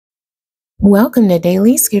Welcome to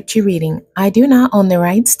Daily Scripture Reading. I do not own the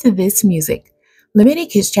rights to this music.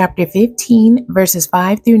 Leviticus chapter 15, verses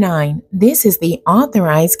 5 through 9. This is the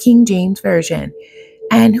authorized King James Version.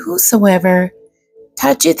 And whosoever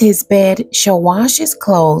toucheth his bed shall wash his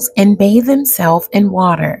clothes and bathe himself in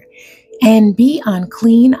water, and be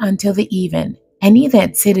unclean until the even. And he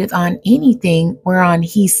that sitteth on anything whereon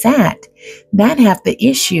he sat, that hath the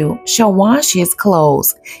issue, shall wash his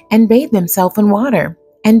clothes and bathe himself in water,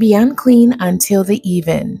 and be unclean until the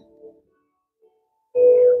even.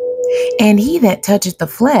 And he that toucheth the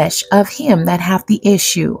flesh of him that hath the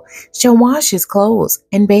issue shall wash his clothes,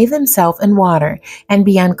 and bathe himself in water, and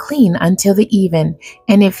be unclean until the even.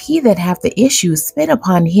 And if he that hath the issue spit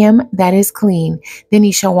upon him that is clean, then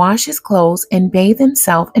he shall wash his clothes, and bathe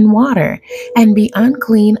himself in water, and be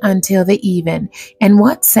unclean until the even. And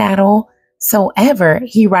what saddle soever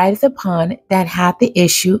he rideth upon that hath the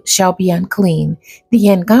issue shall be unclean. The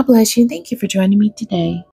end. God bless you. Thank you for joining me today.